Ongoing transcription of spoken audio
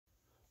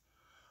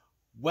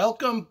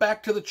Welcome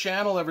back to the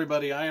channel,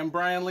 everybody. I am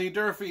Brian Lee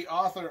Durfee,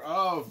 author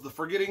of The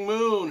Forgetting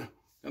Moon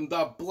and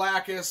The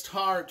Blackest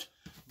Heart,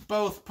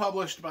 both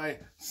published by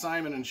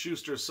Simon &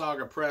 Schuster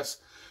Saga Press.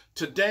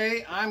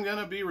 Today, I'm going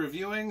to be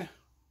reviewing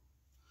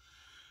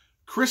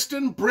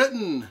Kristen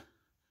Britain,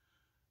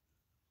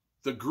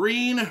 The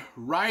Green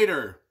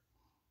Rider.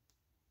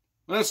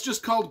 Well, it's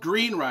just called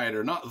Green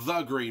Rider, not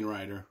The Green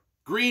Rider.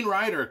 Green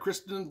Rider,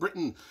 Kristen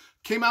Britain,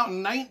 came out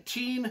in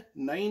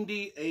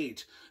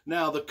 1998.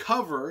 Now, the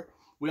cover,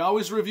 we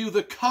always review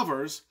the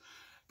covers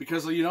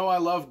because, you know, I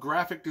love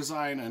graphic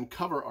design and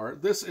cover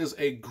art. This is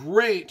a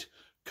great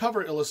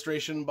cover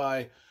illustration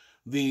by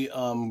the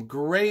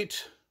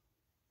great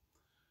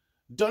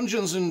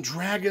Dungeons &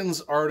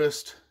 Dragons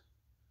artist,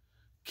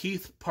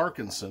 Keith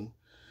Parkinson.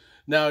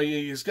 Now,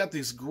 he's got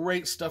these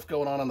great stuff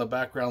going on in the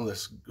background,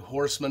 this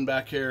horseman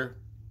back here.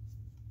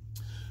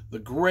 The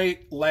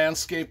great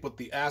landscape with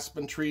the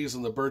aspen trees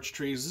and the birch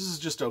trees. This is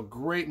just a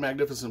great,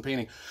 magnificent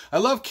painting. I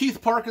love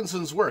Keith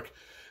Parkinson's work.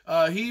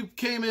 He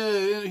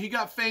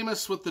got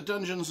famous with the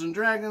Dungeons and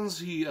Dragons.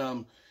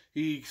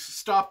 He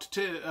stopped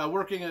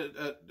working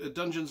at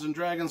Dungeons and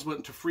Dragons,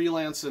 went to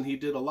freelance, and he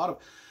did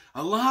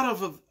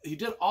he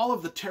did all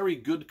of the Terry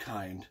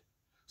Goodkind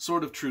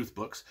sort of truth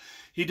books.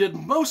 He did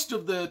most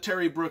of the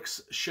Terry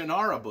Brooks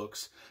Shannara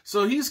books.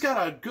 So he's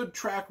got a good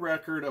track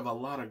record of a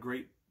lot of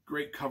great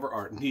cover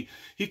art. And he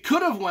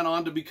could have went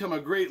on to become a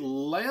great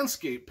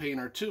landscape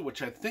painter too,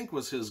 which I think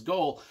was his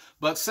goal,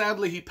 but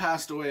sadly he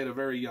passed away at a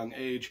very young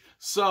age.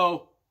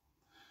 So,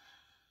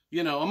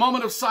 you know, a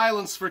moment of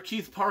silence for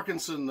Keith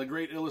Parkinson, the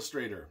great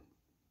illustrator.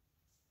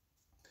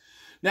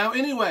 Now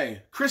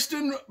anyway,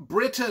 Kristen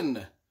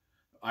Britain.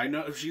 I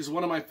know she's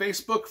one of my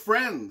Facebook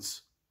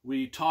friends.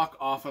 We talk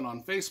often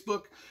on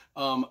Facebook.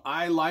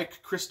 I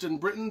like Kristen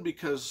Britain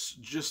because,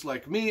 just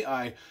like me,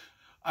 I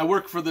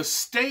work for the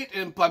state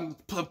and I'm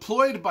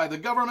employed by the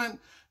government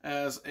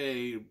as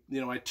I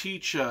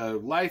teach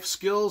life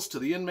skills to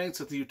the inmates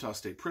at the Utah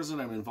State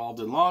Prison. I'm involved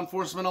in law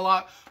enforcement a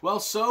lot.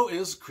 Well, so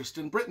is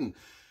Kristen Britain.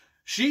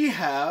 She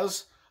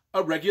has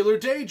a regular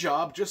day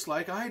job just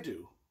like I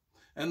do.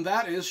 And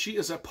that is, she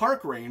is a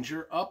park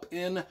ranger up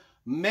in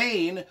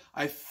Maine.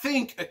 I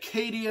think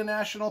Acadia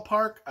National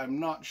Park. I'm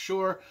not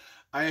sure.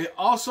 I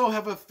also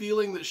have a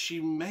feeling that she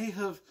may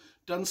have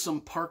done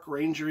some park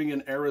rangering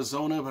in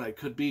Arizona, but I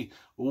could be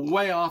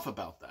way off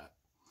about that.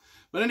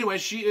 But anyway,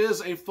 she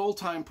is a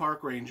full-time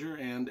park ranger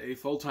and a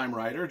full-time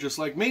writer, just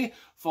like me.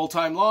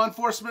 Full-time law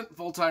enforcement,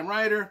 full-time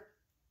writer.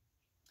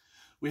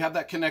 We have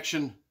that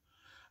connection.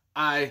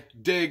 I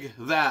dig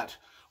that.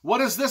 What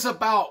is this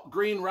about,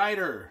 Green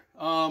Rider?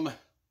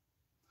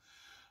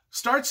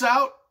 Starts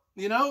out,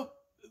 you know,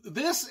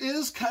 this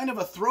is kind of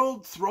a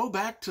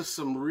throwback to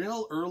some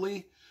real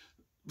early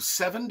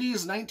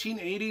 70s,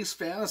 1980s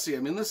fantasy.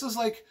 I mean, this is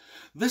like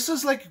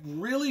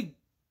really,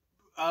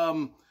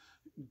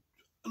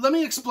 let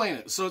me explain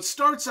it. So it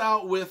starts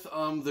out with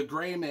the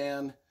gray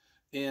man,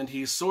 and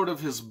he's sort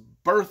of his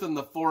birth in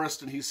the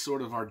forest, and he's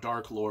sort of our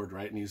dark lord,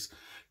 right? And he's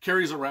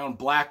carries around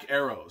black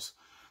arrows.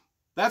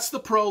 That's the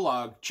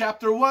prologue.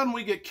 Chapter 1,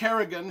 we get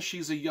Kerrigan.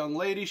 She's a young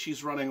lady.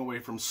 She's running away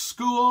from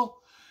school.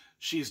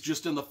 She's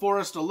just in the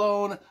forest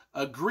alone.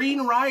 A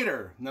Green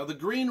Rider. Now, the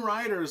Green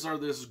Riders are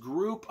this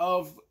group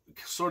of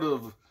sort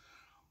of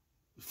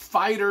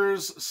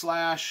fighters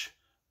slash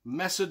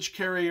message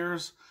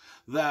carriers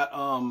that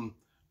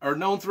are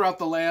known throughout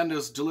the land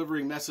as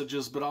delivering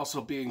messages, but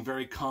also being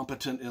very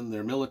competent in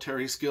their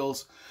military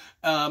skills.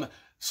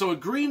 So a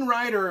Green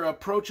Rider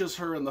approaches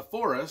her in the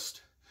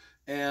forest,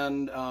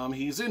 and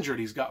he's injured.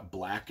 He's got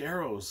black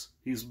arrows.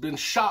 He's been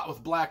shot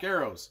with black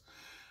arrows.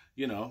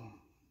 You know,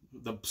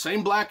 the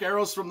same black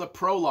arrows from the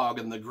prologue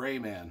and the gray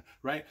man,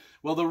 right?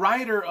 Well, the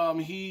rider,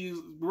 he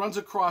runs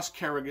across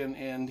Kerrigan,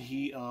 and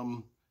he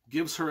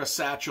gives her a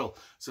satchel.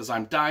 Says,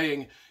 "I'm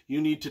dying. You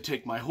need to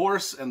take my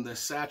horse and this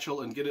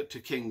satchel and get it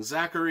to King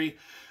Zachary,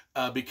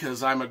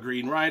 because I'm a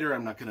Green Rider.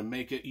 I'm not going to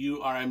make it.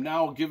 I'm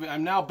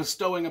now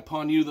bestowing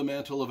upon you the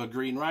mantle of a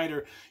Green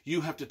Rider.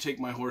 You have to take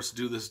my horse,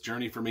 do this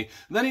journey for me."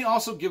 And then he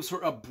also gives her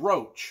a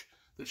brooch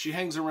that she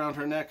hangs around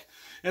her neck.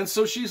 And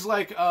so she's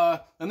like,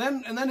 and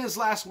then his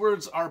last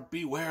words are,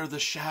 "Beware the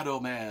Shadow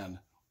Man."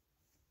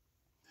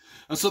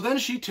 And so then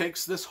she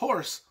takes this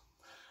horse,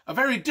 a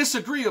very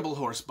disagreeable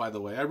horse, by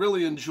the way. I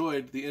really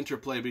enjoyed the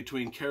interplay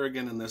between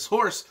Kerrigan and this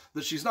horse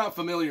that she's not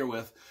familiar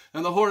with,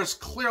 and the horse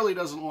clearly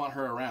doesn't want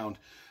her around.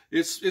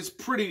 It's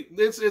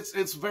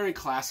very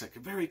classic,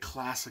 very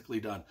classically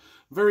done,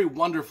 very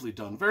wonderfully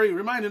done.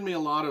 Reminded me a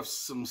lot of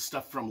some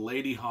stuff from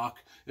Lady Hawk,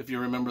 if you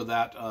remember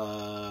that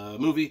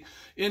movie.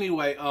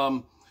 Anyway,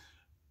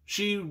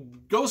 she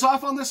goes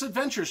off on this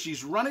adventure.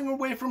 She's running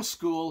away from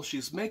school.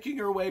 She's making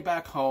her way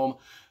back home.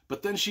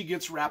 But then she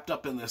gets wrapped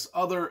up in this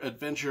other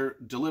adventure,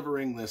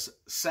 delivering this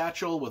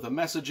satchel with a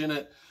message in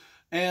it,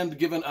 and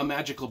given a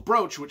magical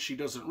brooch, which she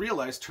doesn't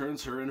realize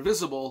turns her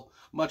invisible,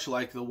 much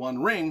like the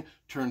One Ring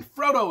turned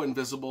Frodo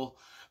invisible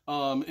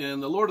in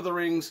the Lord of the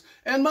Rings,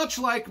 and much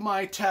like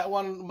my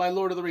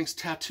Lord of the Rings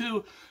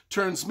tattoo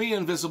turns me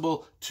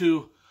invisible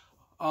to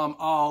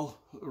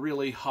all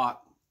really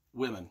hot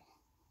women.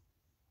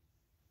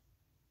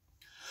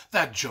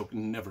 That joke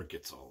never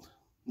gets old.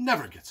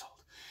 Never gets old.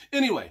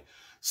 Anyway,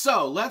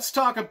 so let's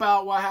talk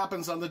about what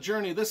happens on the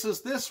journey. This is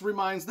a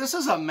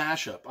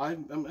mashup.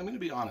 I'm going to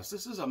be honest.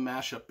 This is a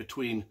mashup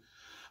between,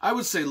 I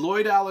would say,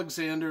 Lloyd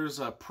Alexander's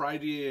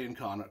Prydean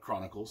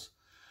Chronicles,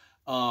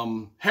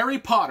 Harry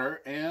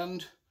Potter,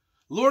 and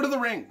Lord of the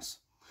Rings.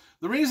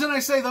 The reason I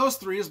say those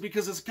three is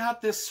because it's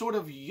got this sort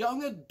of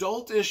young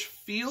adult-ish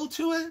feel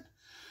to it,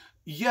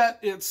 yet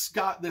it's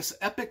got this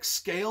epic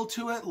scale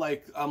to it,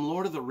 like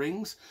Lord of the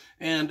Rings.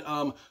 And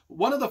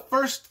one of the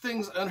first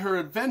things on her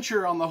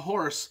adventure on the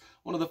horse,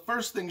 one of the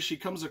first things she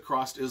comes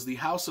across is the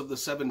House of the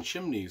Seven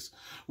Chimneys,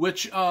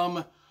 which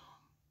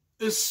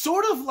is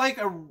sort of like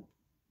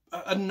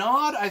a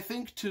nod, I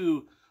think,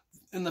 to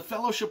in the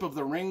Fellowship of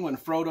the Ring when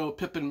Frodo,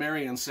 Pippin,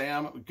 Merry, and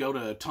Sam go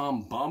to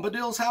Tom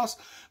Bombadil's house,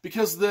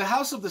 because the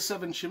House of the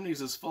Seven Chimneys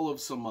is full of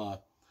some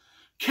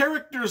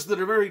characters that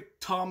are very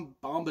Tom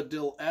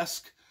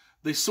Bombadil-esque.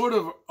 They sort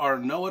of are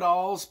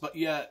know-it-alls, but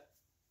yet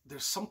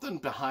there's something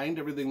behind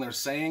everything they're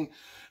saying.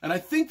 And I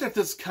think that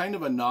that's kind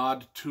of a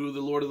nod to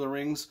the Lord of the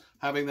Rings,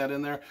 having that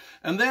in there.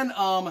 And then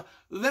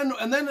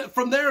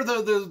from there,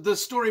 the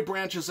story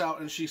branches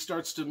out, and she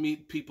starts to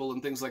meet people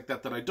and things like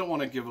that I don't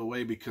want to give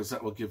away because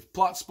that will give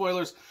plot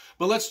spoilers.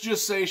 But let's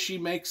just say she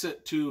makes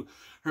it to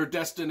her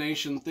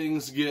destination.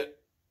 Things get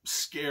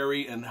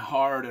scary and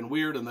hard and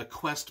weird, and the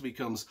quest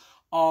becomes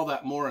all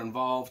that more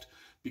involved,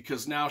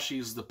 because now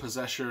she's the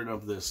possessor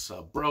of this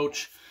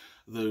brooch,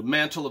 the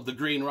mantle of the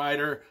Green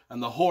Rider,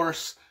 and the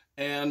horse,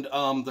 and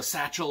the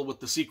satchel with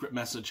the secret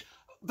message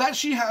that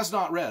she has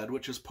not read,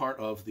 which is part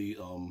of the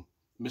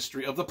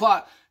mystery of the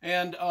plot.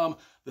 And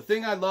the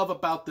thing I love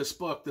about this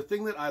book, the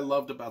thing that I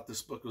loved about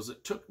this book was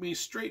it took me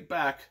straight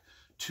back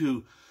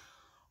to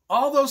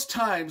all those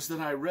times that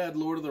I read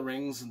Lord of the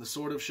Rings and The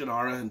Sword of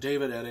Shannara and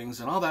David Eddings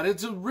and all that.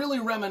 It's really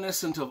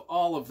reminiscent of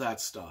all of that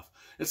stuff.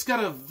 It's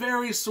got a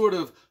very sort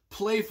of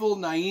playful,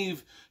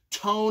 naive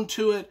tone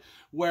to it,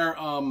 where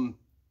and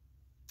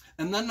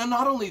then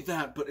not only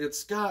that, but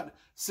it's got,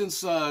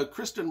 since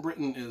Kristen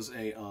Britain is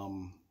a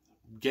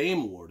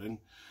game warden,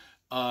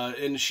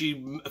 and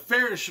she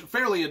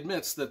fairly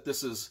admits that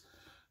this is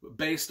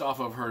based off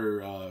of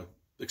her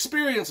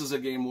experience as a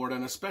game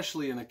warden,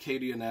 especially in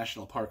Acadia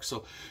National Park.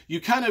 So you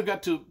kind of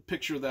got to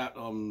picture that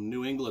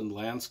New England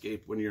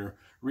landscape when you're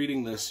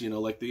reading this, you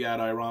know, like the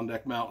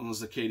Adirondack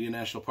Mountains, Acadia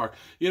National Park,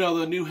 you know,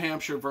 the New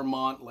Hampshire,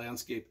 Vermont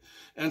landscape.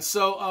 And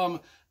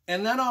so,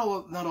 and then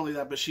not only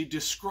that, but she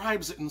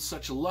describes it in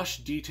such lush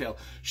detail.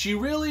 She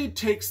really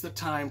takes the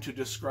time to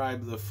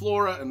describe the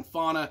flora and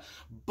fauna,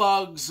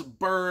 bugs,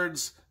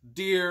 birds,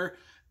 deer,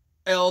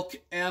 elk,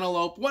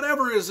 antelope,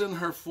 whatever is in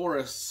her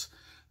forests.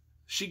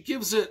 She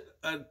gives it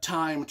a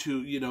time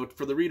to, you know,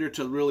 for the reader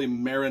to really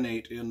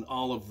marinate in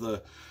all of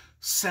the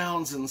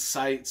sounds and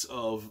sights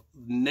of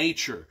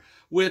nature,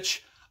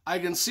 which I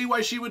can see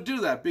why she would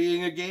do that,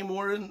 being a game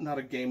warden, not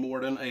a game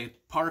warden, a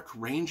park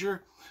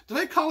ranger. Did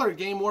I call her a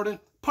game warden?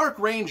 Park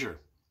ranger.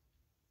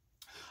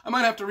 I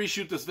might have to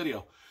reshoot this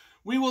video.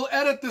 We will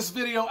edit this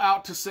video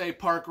out to say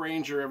park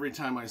ranger every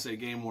time I say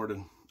game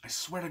warden. I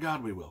swear to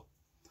God we will.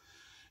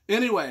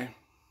 Anyway,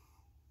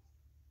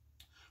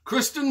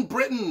 Kristen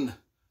Britain,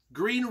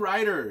 Green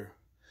Rider.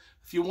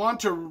 If you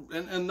want to,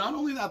 and not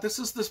only that, this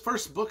is this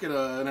first book in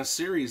a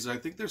series. I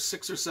think there's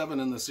 6 or 7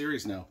 in the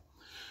series now.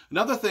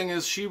 Another thing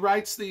is she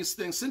writes these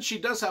things, since she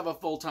does have a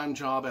full-time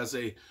job as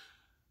a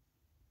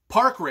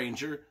park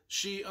ranger,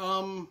 she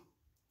only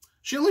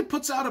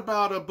puts out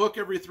about a book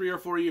every 3 or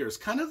 4 years.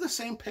 Kind of the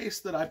same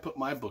pace that I put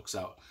my books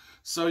out.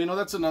 So, you know,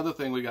 that's another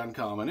thing we got in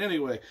common.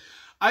 Anyway,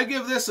 I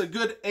give this a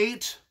good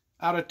 8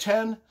 out of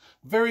 10.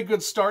 Very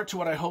good start to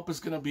what I hope is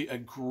going to be a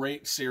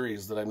great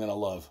series that I'm going to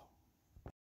love.